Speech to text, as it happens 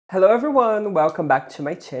Hello everyone, welcome back to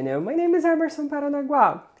my channel. My name is Hemerson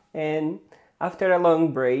Paranagua, and after a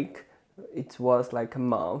long break, it was like a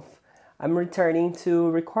month, I'm returning to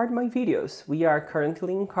record my videos. We are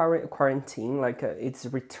currently in quarantine, it's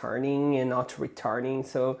returning and not returning,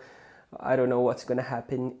 so I don't know what's gonna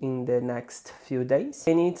happen in the next few days.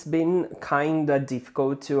 And it's been kinda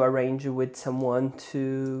difficult to arrange with someone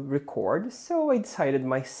to record, so I decided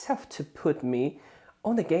myself to put me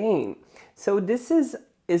on the game. So this is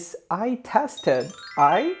I tested.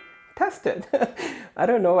 I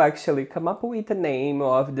don't know, actually come up with the name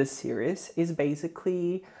of the series. Is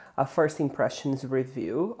basically a first impressions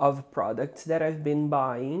review of products that I've been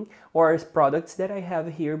buying or products that I have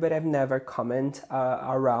here but I've never comment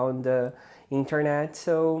around the internet.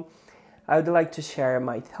 So I would like to share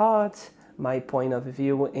my thoughts, my point of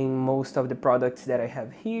view in most of the products that I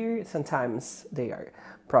have here. Sometimes they are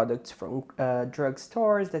products from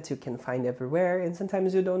drugstores that you can find everywhere, and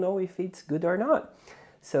sometimes you don't know if it's good or not.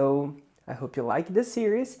 So I hope you like this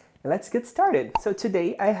series, and let's get started. So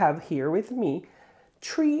today I have here with me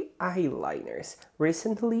 3 eyeliners.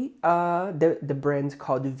 Recently, the brand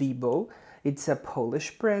called Wibo. It's a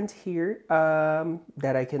Polish brand here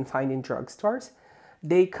that I can find in drugstores.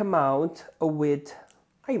 They come out with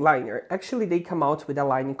eyeliner. Actually, they come out with a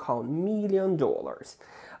line called $1 Million.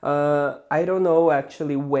 I don't know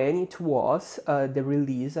actually when it was the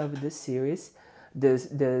release of this series, this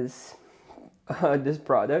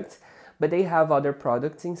product, but they have other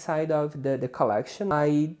products inside of the collection.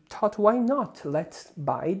 I thought, why not? Let's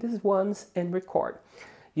buy these ones and record.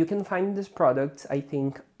 You can find these products, I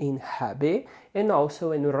think, in Hebe and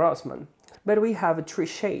also in Rossmann. But we have 3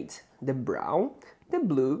 shades: the brown, the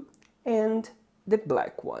blue, and the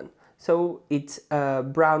black one. So it's a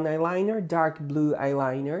brown eyeliner, dark blue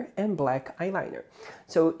eyeliner, and black eyeliner.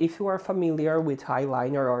 So if you are familiar with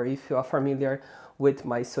eyeliner, or if you are familiar with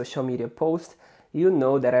my social media posts, you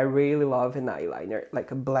know that I really love an eyeliner, like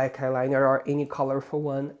a black eyeliner or any colorful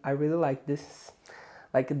one. I really like this,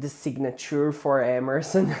 like the signature for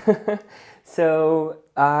Hemerson. So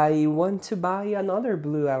I want to buy another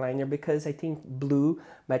blue eyeliner because I think blue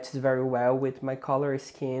matches very well with my color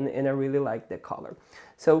skin, and I really like the color.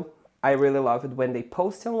 So I really love it when they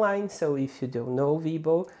post online. So if you don't know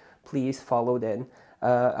Wibo, please follow them.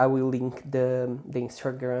 I will link the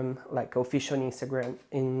Instagram, like official Instagram,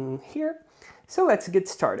 in here. So let's get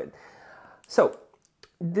started. So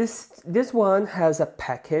this one has a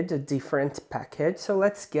package, a different package. So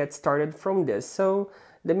let's get started from this. So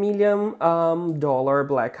the $1 Million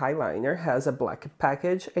black eyeliner has a black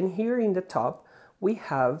package, and here in the top we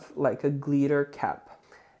have like a glitter cap,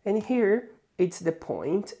 and here it's the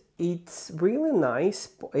point. It's really nice.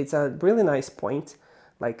 It's a really nice point,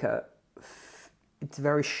 it's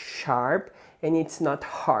very sharp and it's not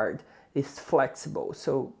hard. It's flexible.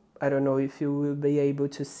 So I don't know if you will be able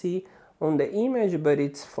to see on the image, but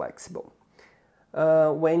it's flexible.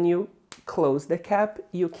 When you close the cap,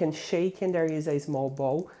 you can shake, and there is a small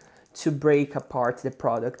ball to break apart the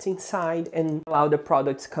product inside and allow the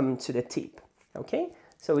products come to the tip. Okay,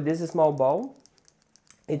 so this small ball,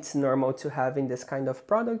 it's normal to have in this kind of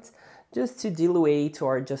products, just to dilute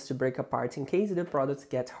or just to break apart in case the products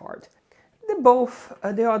get hard.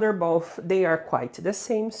 The other both, they are quite the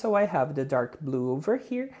same. So I have the dark blue over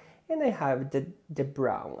here, and I have the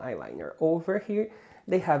brown eyeliner over here.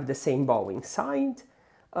 They have the same ball inside.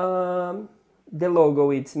 The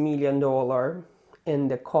logo is $1 Million and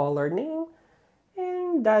the color name,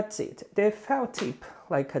 and that's it. The felt tip,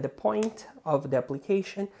 like at the point of the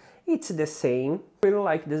application, it's the same. I really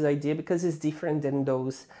like this idea because it's different than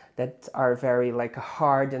those that are very like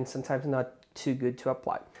hard and sometimes not too good to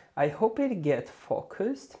apply. I hope it gets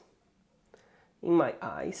focused in my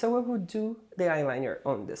eye. So I will do the eyeliner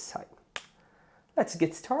on this side. Let's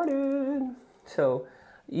get started. So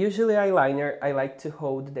usually eyeliner, I like to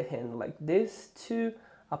hold the hand like this to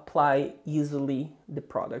apply easily the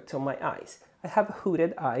product on my eyes. I have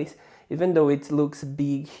hooded eyes, even though it looks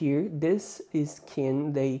big here. This is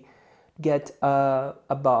skin, they get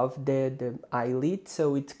above the eyelid,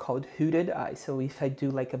 so it's called hooded eye. So if I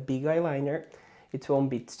do like a big eyeliner, it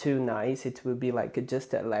won't be too nice. It will be like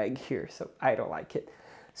just a leg here, so I don't like it.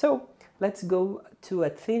 So let's go to a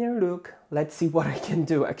thinner look. Let's see what I can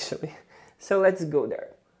do actually. So let's go there.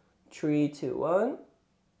 3, 2, 1.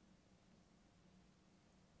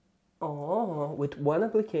 Oh, with one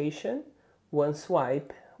application, one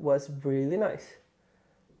swipe was really nice.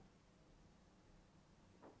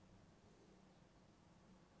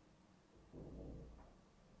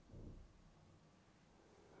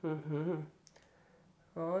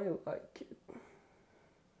 I like it.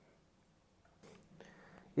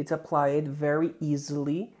 It's applied very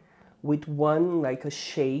easily. with one like a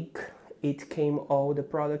shake, it came all the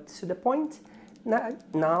products to the point.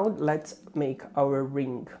 Now let's make our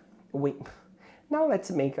wing. Now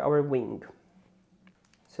let's make our wing.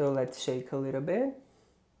 So let's shake a little bit.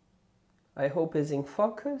 I hope it's in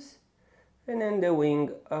focus. And then the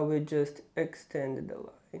wing, I will just extend the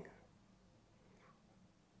line.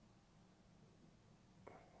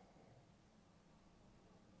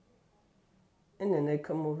 And then I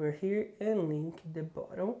come over here and link the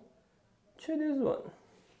bottom to this one.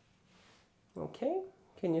 Okay,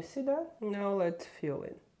 can you see that? Now let's fill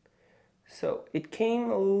in. So it came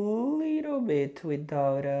a little bit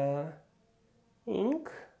without ink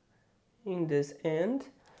in this end.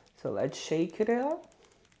 So let's shake it up.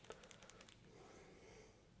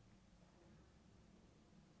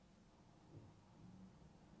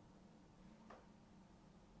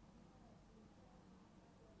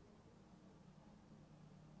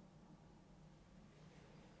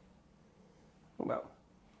 Well,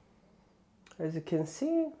 as you can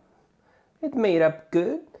see, it made up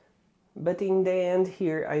good, but in the end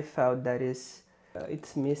here I felt that it's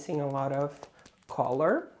missing a lot of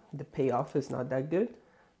color. The payoff is not that good.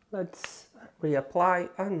 Let's reapply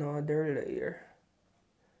another layer.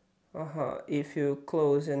 If you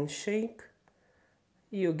close and shake,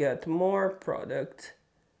 you get more product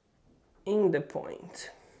in the point.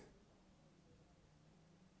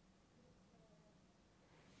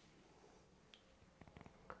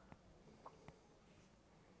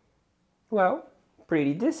 Well,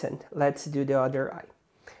 pretty decent. Let's do the other eye.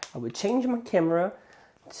 I will change my camera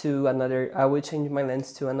to another, I will change my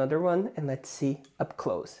lens to another one, and let's see up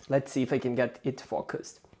close. Let's see if I can get it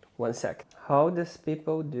focused. 1 sec. How does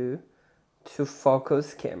people do to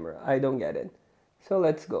focus camera? I don't get it. So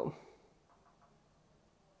let's go.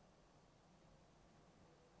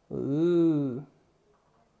 Ooh.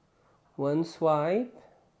 One swipe.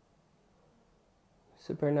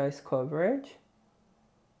 Super nice coverage.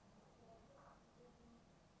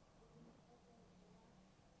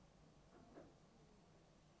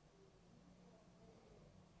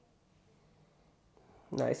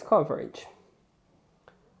 Nice coverage.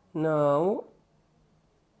 Now,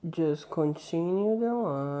 just continue the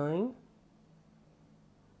line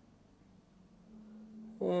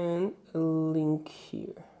and link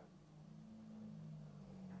here.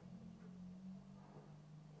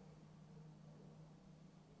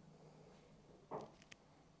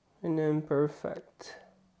 And then perfect.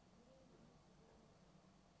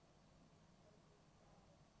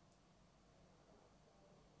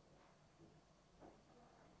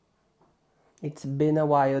 It's been a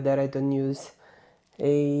while that I don't use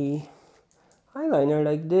a eyeliner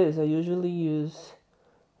like this. I usually use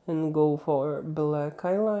and go for black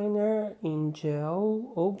eyeliner in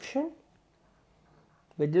gel option.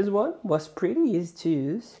 But this one was pretty easy to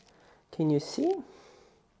use. Can you see?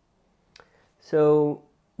 So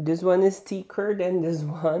this one is thicker than this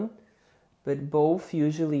one, but both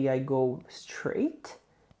usually I go straight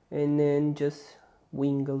and then just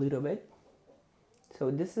wing a little bit.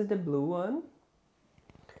 So this is the blue one,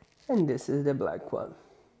 and this is the black one.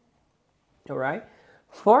 All right.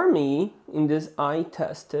 For me, in this eye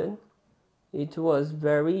tested, it was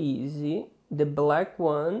very easy. The black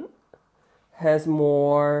one has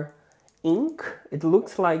more ink. It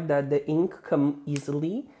looks like that the ink comes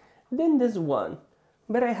easily than this one,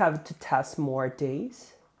 but I have to test more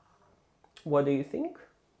days. What do you think?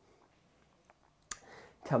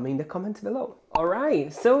 Tell me in the comments below. All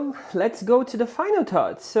right, so let's go to the final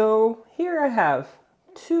thoughts. So here I have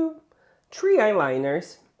three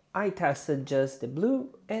eyeliners. I tested just the blue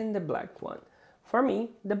and the black one. For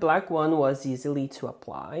me, the black one was easier to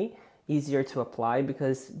apply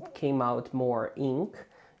because it came out more ink,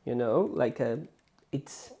 you know, like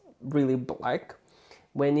it's really black.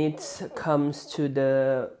 When it comes to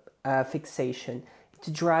the fixation,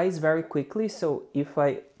 it dries very quickly. So if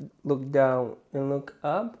I look down and look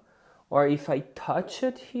up, or if I touch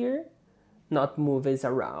it here, not move it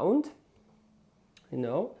around, you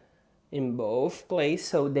know, in both places.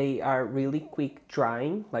 So they are really quick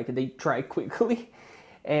drying, like they dry quickly.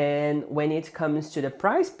 And when it comes to the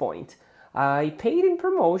price point, I paid in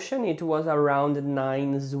promotion. It was around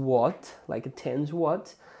 9 zloty, like 10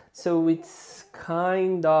 zloty. So it's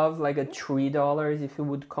kind of like a $3 if you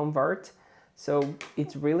would convert. So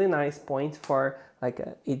it's really nice point for like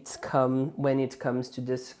when it comes to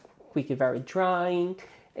this quick, very drying.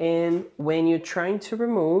 And when you're trying to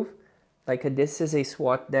remove, like this is a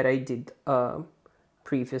swatch that I did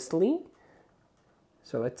previously.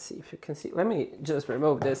 So let's see if you can see. Let me just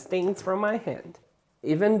remove these things from my hand.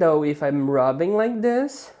 Even though if I'm rubbing like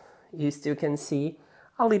this, you still can see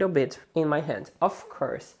a little bit in my hand. Of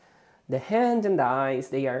course, The hand and the eyes,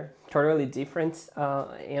 they are totally different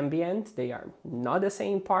ambient. They are not the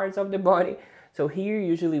same parts of the body. So here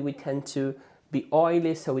usually we tend to be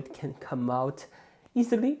oily so it can come out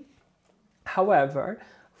easily. However,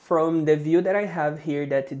 from the view that I have here,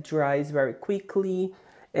 that it dries very quickly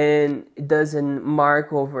and it doesn't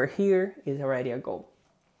mark over here, is already a go.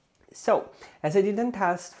 So, as I didn't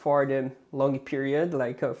test for the long period,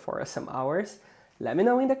 like for some hours, let me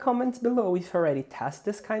know in the comments below if you already test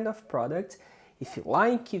this kind of product, if you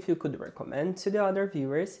like, if you could recommend to the other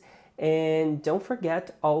viewers, and don't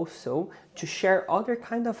forget also to share other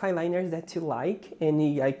kind of eyeliners that you like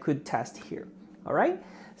and I could test here, alright?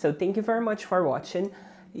 So thank you very much for watching.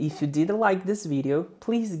 If you did like this video,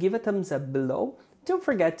 please give a thumbs up below. Don't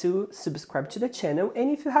forget to subscribe to the channel, and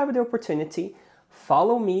if you have the opportunity,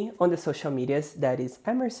 follow me on the social medias, that is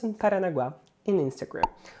Hemerson Paranagua in Instagram.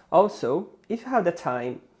 Also, if you have the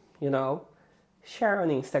time, share on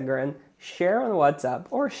Instagram, share on WhatsApp,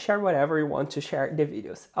 or share whatever you want to share the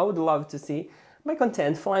videos. I would love to see my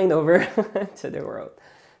content flying over to the world.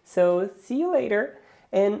 So see you later,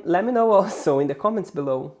 and let me know also in the comments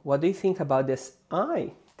below, what do you think about this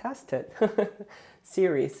eye tested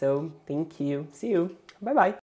series? So thank you, see you, bye bye.